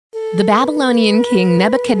The Babylonian king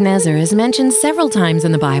Nebuchadnezzar is mentioned several times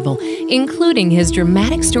in the Bible, including his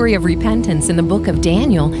dramatic story of repentance in the book of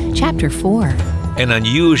Daniel, chapter 4. An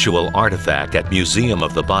unusual artifact at Museum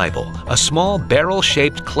of the Bible, a small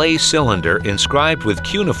barrel-shaped clay cylinder inscribed with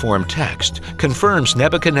cuneiform text, confirms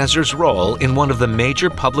Nebuchadnezzar's role in one of the major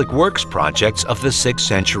public works projects of the 6th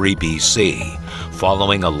century BC.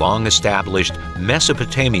 Following a long-established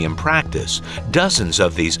Mesopotamian practice, dozens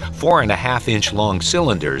of these 4.5-inch long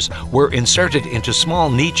cylinders were inserted into small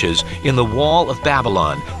niches in the wall of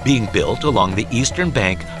Babylon, being built along the eastern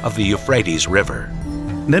bank of the Euphrates River.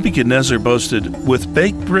 Nebuchadnezzar boasted, "With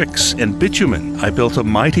baked bricks and bitumen I built a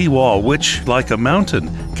mighty wall which, like a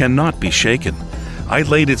mountain, cannot be shaken. I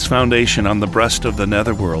laid its foundation on the breast of the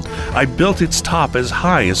netherworld. I built its top as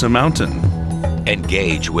high as a mountain."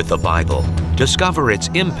 Engage with the Bible. Discover its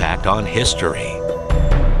impact on history.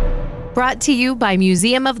 Brought to you by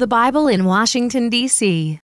Museum of the Bible in Washington, D.C.